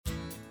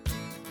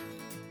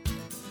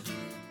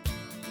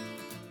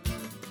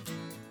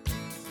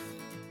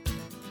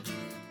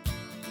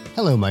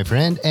Hello, my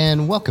friend,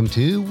 and welcome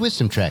to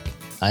Wisdom Trek.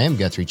 I am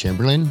Guthrie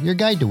Chamberlain, your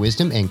guide to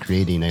wisdom and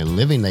creating a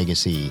living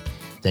legacy.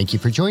 Thank you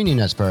for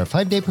joining us for our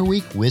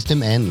 5-day-per-week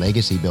wisdom and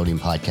legacy building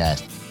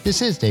podcast.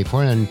 This is day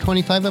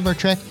 425 of our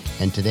trek,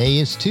 and today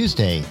is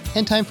Tuesday,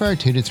 and time for our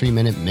 2 to 3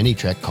 minute mini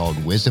trek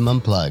called Wisdom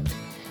Unplugged.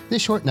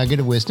 This short nugget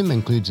of wisdom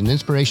includes an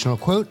inspirational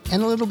quote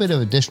and a little bit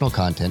of additional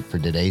content for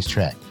today's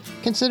trek.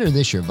 Consider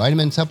this your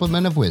vitamin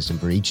supplement of wisdom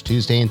for each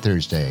Tuesday and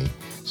Thursday.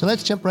 So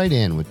let's jump right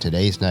in with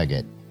today's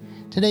nugget.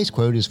 Today's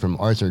quote is from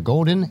Arthur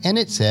Golden, and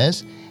it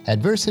says,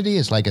 "Adversity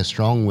is like a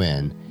strong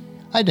wind.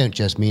 I don't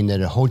just mean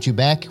that it holds you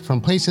back from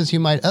places you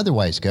might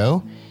otherwise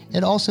go.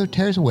 It also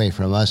tears away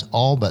from us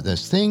all but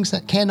those things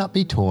that cannot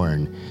be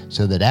torn,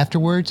 so that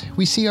afterwards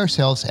we see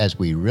ourselves as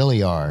we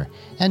really are,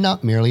 and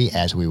not merely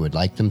as we would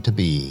like them to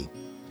be."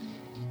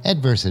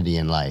 Adversity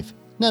in life.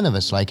 None of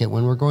us like it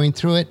when we're going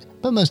through it,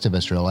 but most of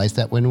us realize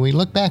that when we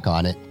look back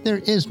on it,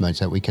 there is much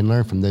that we can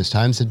learn from those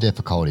times of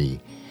difficulty.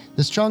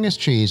 The strongest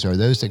trees are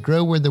those that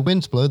grow where the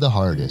winds blow the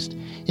hardest.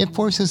 It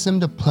forces them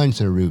to plunge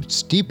their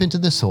roots deep into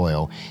the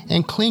soil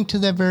and cling to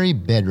the very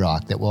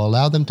bedrock that will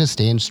allow them to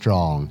stand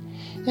strong.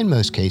 In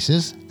most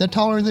cases, the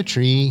taller the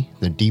tree,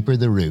 the deeper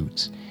the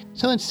roots.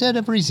 So instead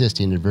of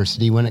resisting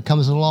adversity when it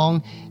comes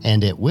along,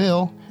 and it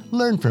will,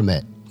 learn from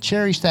it.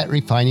 Cherish that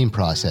refining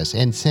process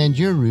and send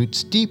your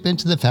roots deep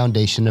into the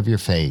foundation of your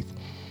faith.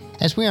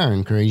 As we are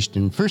encouraged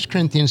in 1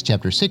 Corinthians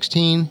chapter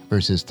 16,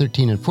 verses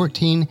 13 and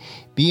 14,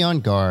 be on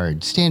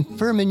guard, stand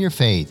firm in your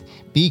faith,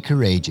 be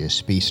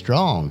courageous, be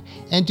strong,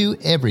 and do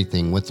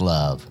everything with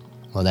love.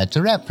 Well, that's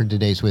a wrap for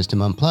today's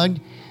Wisdom Unplugged.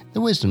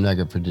 The Wisdom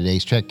Nugget for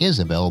today's trek is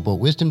available at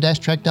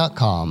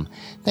wisdom-trek.com.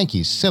 Thank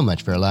you so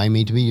much for allowing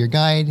me to be your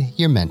guide,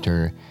 your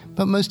mentor,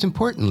 but most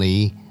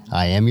importantly,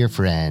 I am your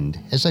friend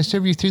as I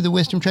serve you through the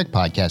Wisdom Trek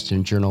podcast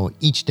and journal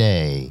each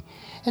day.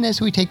 And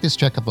as we take this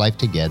trek of life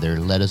together,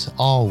 let us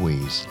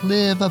always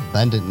live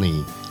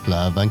abundantly,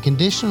 love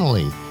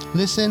unconditionally,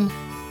 listen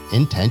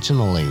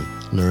intentionally,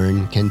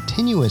 learn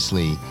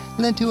continuously,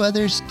 lend to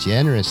others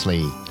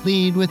generously,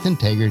 lead with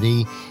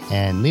integrity,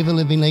 and leave a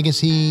living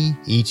legacy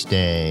each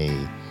day.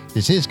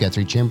 This is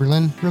Guthrie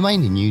Chamberlain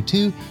reminding you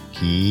to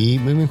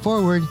keep moving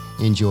forward,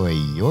 enjoy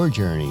your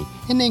journey,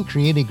 and then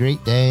create a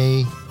great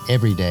day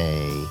every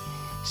day.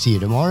 See you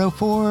tomorrow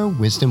for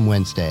Wisdom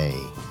Wednesday.